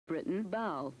Britain,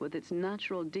 Rabaul, with its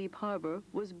natural deep harbor,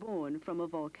 was born from a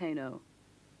volcano.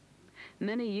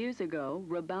 Many years ago,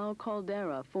 Rabaul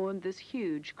caldera formed this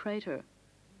huge crater.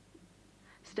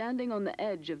 Standing on the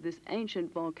edge of this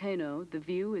ancient volcano, the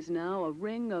view is now a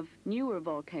ring of newer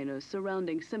volcanoes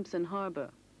surrounding Simpson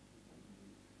Harbor.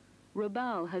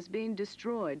 Rabaul has been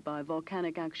destroyed by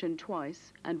volcanic action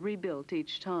twice and rebuilt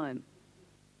each time.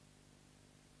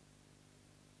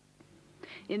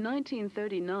 In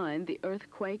 1939, the earth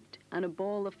quaked and a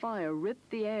ball of fire ripped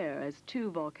the air as two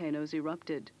volcanoes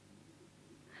erupted.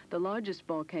 The largest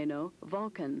volcano,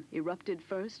 Vulcan, erupted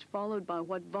first, followed by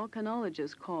what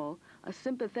volcanologists call a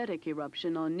sympathetic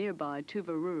eruption on nearby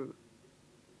Tuvalu.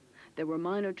 There were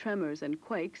minor tremors and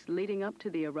quakes leading up to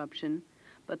the eruption,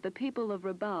 but the people of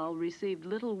Rabaul received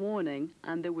little warning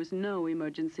and there was no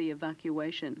emergency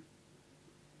evacuation.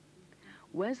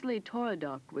 Wesley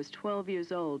Toradok was 12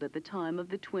 years old at the time of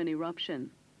the twin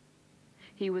eruption.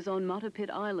 He was on Matapit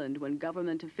Island when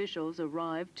government officials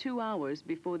arrived 2 hours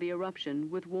before the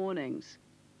eruption with warnings.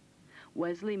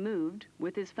 Wesley moved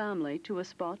with his family to a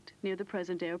spot near the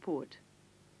present airport.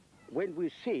 When we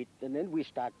see it, and then we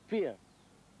start fear.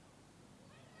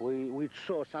 We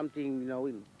saw something,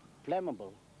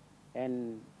 flammable,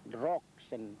 and the rocks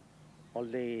and all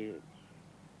the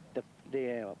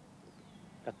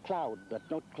cloud, but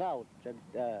not cloud,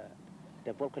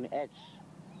 the volcanic edge.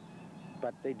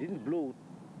 But they didn't blow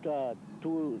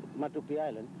to Matupi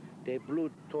Island. They blew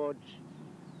towards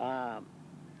Rabaul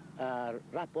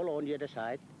on the other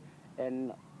side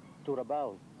and to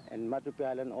Rabaul, and Matupi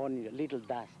Island on little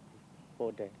dust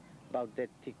for there, about that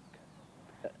thick.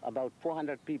 About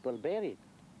 400 people buried.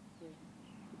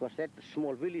 Because that's a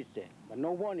small village there, but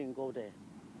no warning go there.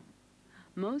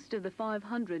 Most of the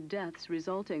 500 deaths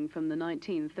resulting from the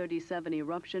 1937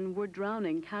 eruption were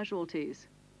drowning casualties.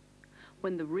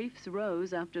 When the reefs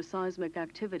rose after seismic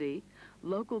activity,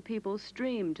 local people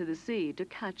streamed to the sea to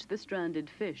catch the stranded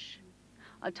fish.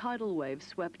 A tidal wave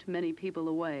swept many people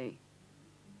away.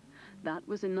 That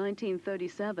was in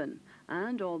 1937,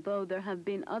 and although there have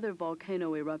been other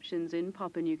volcano eruptions in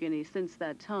Papua New Guinea since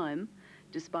that time,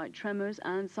 despite tremors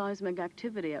and seismic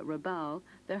activity at Rabaul,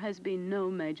 there has been no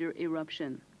major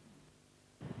eruption.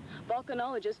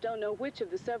 Volcanologists don't know which of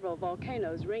the several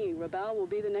volcanoes ringing Rabaul will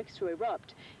be the next to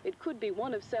erupt. It could be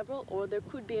one of several, or there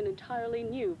could be an entirely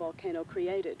new volcano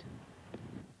created.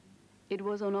 It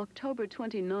was on October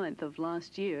 29th of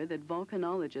last year that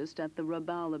volcanologists at the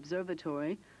Rabaul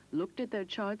Observatory looked at their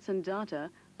charts and data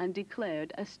and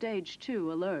declared a Stage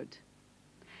 2 alert.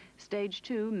 Stage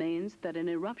 2 means that an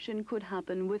eruption could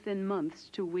happen within months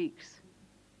to weeks.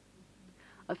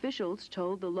 Officials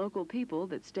told the local people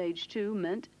that Stage 2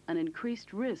 meant an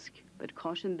increased risk, but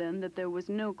cautioned them that there was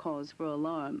no cause for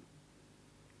alarm.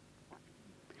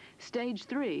 Stage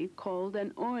 3, called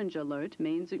an orange alert,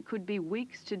 means it could be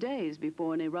weeks to days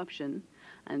before an eruption,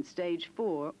 and Stage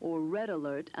 4, or red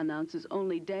alert, announces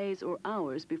only days or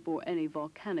hours before any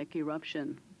volcanic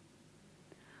eruption.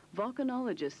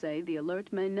 Volcanologists say the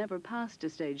alert may never pass to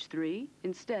Stage 3,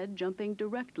 instead jumping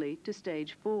directly to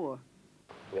Stage 4.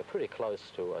 We are pretty close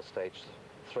to a Stage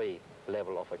 3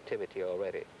 level of activity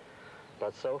already,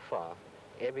 but so far,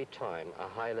 every time a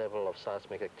high level of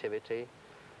seismic activity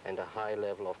and a high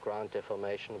level of ground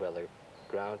deformation where the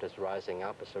ground is rising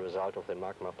up as a result of the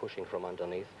magma pushing from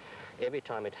underneath, every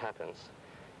time it happens,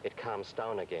 it calms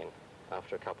down again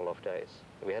after a couple of days.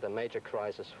 We had a major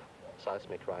crisis,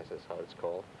 seismic crisis, how it's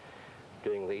called,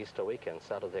 during the Easter weekend,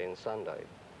 Saturday and Sunday,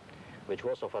 which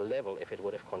was of a level, if it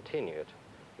would have continued,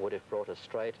 would have brought us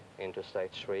straight into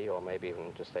Stage 3 or maybe even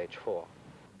into Stage 4.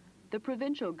 The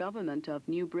provincial government of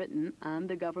New Britain and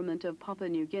the government of Papua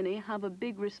New Guinea have a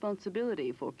big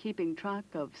responsibility for keeping track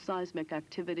of seismic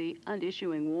activity and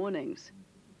issuing warnings.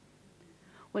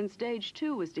 When Stage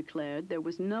 2 was declared, there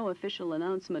was no official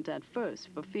announcement at first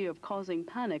for fear of causing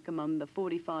panic among the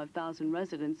 45,000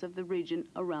 residents of the region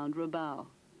around Rabaul.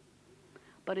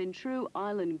 But in true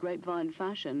island grapevine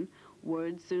fashion,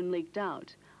 word soon leaked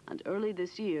out, and early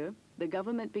this year, the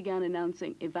government began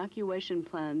announcing evacuation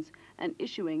plans and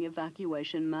issuing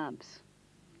evacuation maps.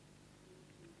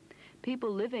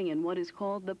 People living in what is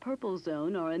called the purple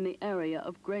zone are in the area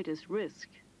of greatest risk.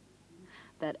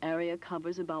 That area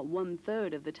covers about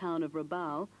 1/3 of the town of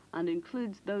Rabaul and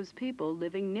includes those people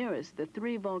living nearest the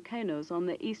 3 volcanoes on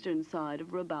the eastern side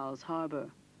of Rabaul's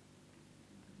harbor.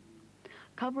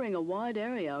 Covering a wide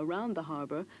area around the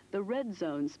harbor, the red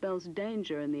zone spells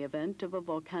danger in the event of a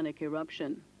volcanic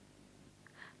eruption.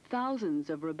 Thousands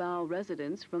of Rabaul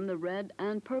residents from the red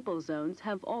and purple zones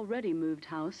have already moved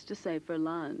house to safer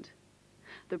land.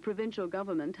 The provincial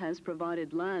government has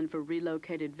provided land for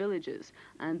relocated villages,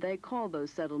 and they call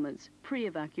those settlements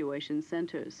pre-evacuation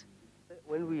centres.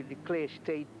 When we declare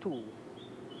stage 2,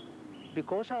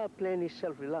 because our plan is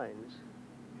self-reliance,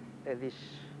 and this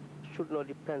should not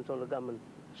depend on the government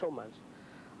so much,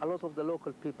 a lot of the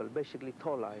local people, basically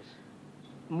Tolais,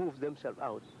 move themselves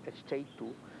out at stage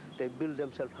 2. They build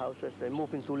themselves houses, they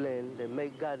move into land, they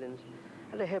make gardens,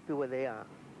 and they're happy where they are.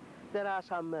 There are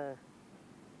some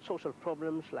social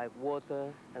problems like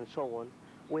water and so on.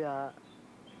 We are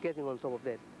getting on top of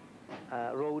that.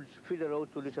 Roads, feeder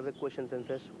roads to these evacuation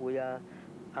centers, we are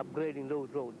upgrading those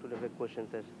roads to the evacuation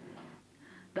centers.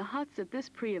 The huts at this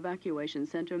pre-evacuation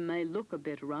centre may look a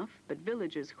bit rough, but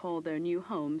villagers call their new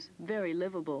homes very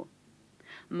livable.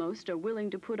 Most are willing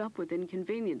to put up with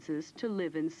inconveniences to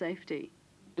live in safety.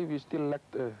 If you still lack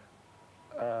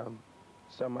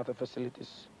some other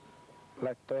facilities,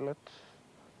 like toilets,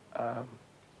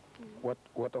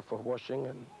 water for washing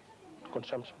and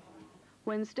consumption.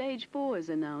 When Stage 4 is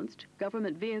announced,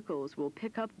 government vehicles will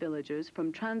pick up villagers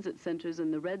from transit centres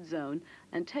in the red zone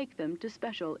and take them to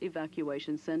special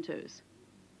evacuation centres.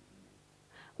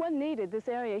 When needed, this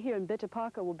area here in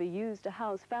Bitapaka will be used to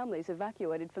house families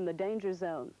evacuated from the danger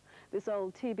zone. This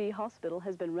old TB hospital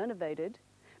has been renovated,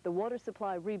 the water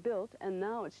supply rebuilt, and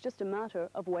now it's just a matter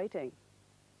of waiting.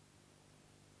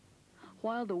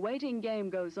 While the waiting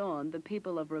game goes on, the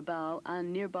people of Rabaul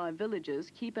and nearby villages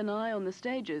keep an eye on the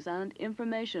stages and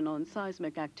information on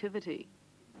seismic activity.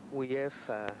 We have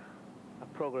a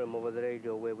program over the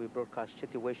radio where we broadcast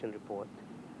situation report.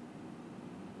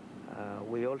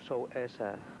 We also, as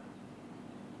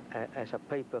a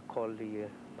paper called the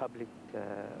public,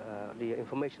 the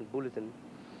information bulletin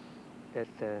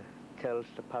that tells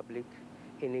the public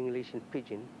in English and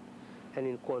Pidgin and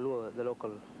in Kwanua, the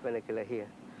local vernacular here,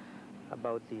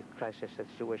 about the crisis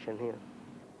situation here.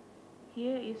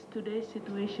 Here is today's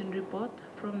situation report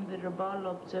from the Rabaul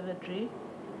Observatory.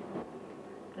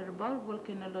 The Rabaul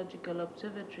Volcanological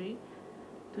Observatory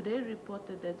today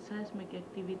reported that seismic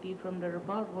activity from the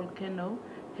Rabaul volcano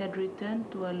had returned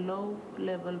to a low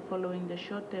level following the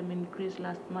short-term increase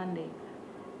last Monday.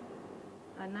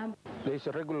 There is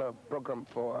a regular program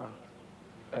for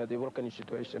the volcanic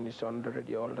situation. Is on the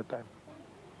radio all the time.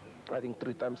 I think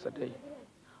 3 times a day.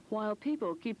 While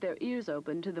people keep their ears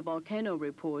open to the volcano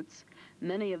reports,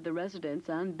 many of the residents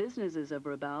and businesses of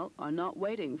Rabaul are not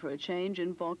waiting for a change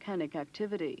in volcanic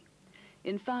activity.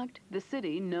 In fact, the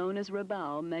city known as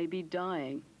Rabaul may be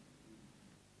dying.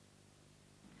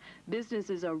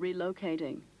 Businesses are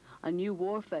relocating. A new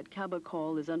wharf at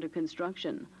Kabakol is under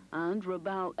construction, and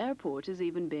Rabaul Airport is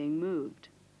even being moved.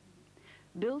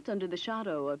 Built under the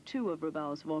shadow of 2 of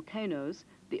Rabaul's volcanoes,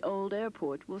 the old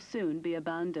airport will soon be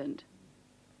abandoned.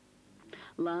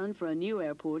 Land for a new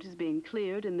airport is being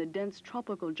cleared in the dense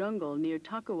tropical jungle near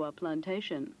Takua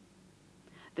Plantation.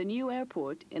 The new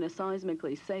airport, in a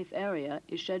seismically safe area,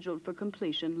 is scheduled for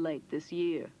completion late this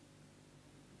year.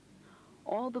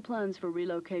 All the plans for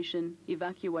relocation,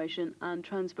 evacuation, and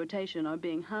transportation are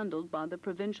being handled by the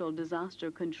Provincial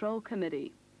Disaster Control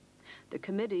Committee. The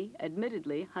committee,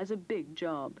 admittedly, has a big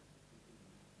job.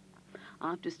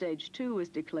 After Stage 2 was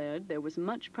declared, there was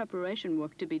much preparation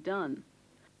work to be done.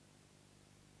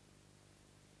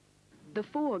 The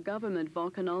 4 government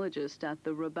volcanologists at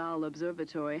the Rabaul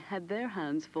Observatory had their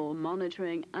hands full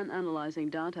monitoring and analyzing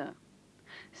data.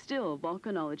 Still,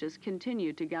 volcanologists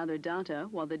continue to gather data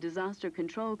while the Disaster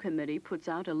Control Committee puts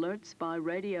out alerts by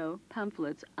radio,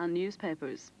 pamphlets, and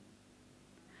newspapers.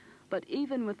 But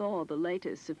even with all the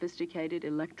latest sophisticated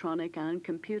electronic and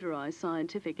computerized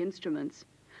scientific instruments,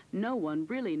 no one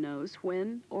really knows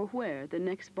when or where the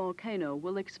next volcano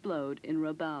will explode in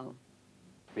Rabaul.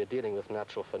 We are dealing with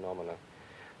natural phenomena.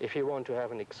 If you want to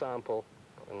have an example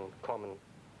in common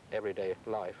everyday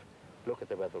life, look at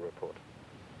the weather report.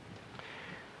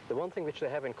 The one thing which they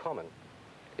have in common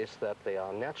is that they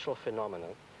are natural phenomena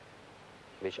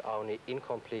which are only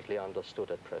incompletely understood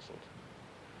at present.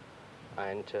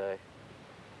 And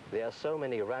there are so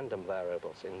many random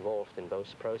variables involved in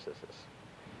both processes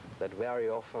that very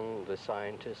often the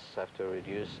scientists have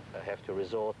to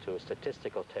resort to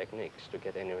statistical techniques to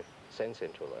get any sense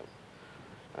into them.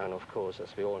 And of course,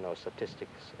 as we all know,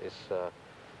 statistics is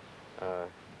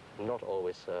not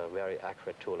always a very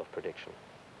accurate tool of prediction.